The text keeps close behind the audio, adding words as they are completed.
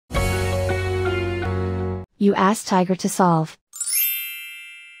You ask Tiger to solve.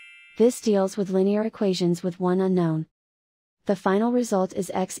 This deals with linear equations with one unknown. The final result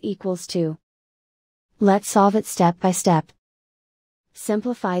is x equals 2. Let's solve it step by step.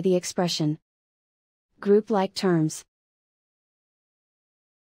 Simplify the expression. Group like terms.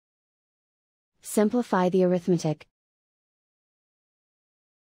 Simplify the arithmetic.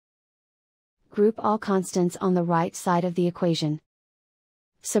 Group all constants on the right side of the equation.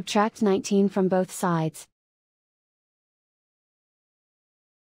 Subtract 19 from both sides.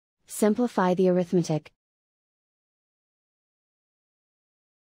 Simplify the arithmetic.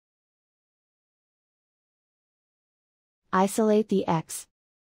 Isolate the x.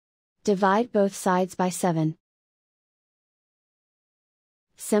 Divide both sides by 7.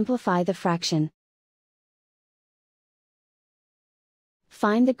 Simplify the fraction.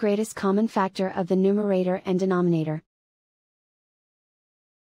 Find the greatest common factor of the numerator and denominator.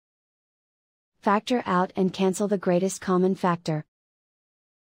 Factor out and cancel the greatest common factor.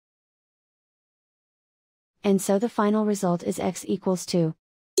 And so the final result is x equals 2.